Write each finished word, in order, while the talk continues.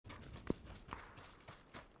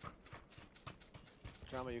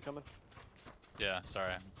Drama, you coming? Yeah,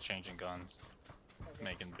 sorry, I'm changing guns. Okay.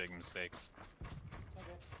 Making big mistakes.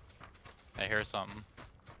 Okay. I hear something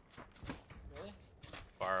Really?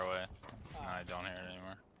 far away. Oh. No, I don't hear it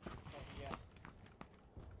anymore. Oh, yeah.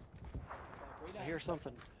 It's like, I hear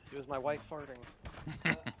something. It was my wife farting.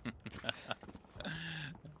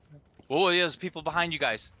 Oh, yeah, there's people behind you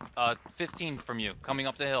guys. 15 from you, coming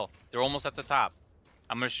up the hill. They're almost at the top.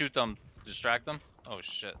 I'm gonna shoot them, distract them. Oh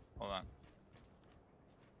shit, hold on.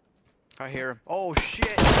 I hear him. Oh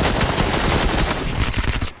shit!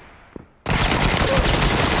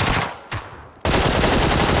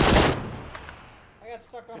 I got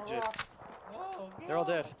stuck on Good a shit. rock. No. They're all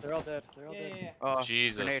dead. They're all dead. They're all Yeah, dead. yeah, yeah. Oh,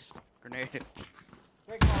 Jesus. Grenade.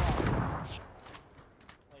 Great call out. Like,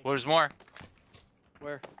 Well, there's more.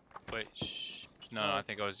 Where? Wait, shh. No, I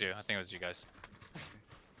think it was you. I think it was you guys.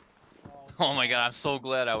 oh, Oh my god, I'm so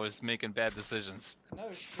glad I was making bad decisions.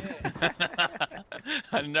 No shit.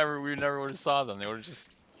 we never would have saw them. They would have just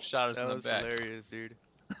shot us That in the was back. hilarious, dude.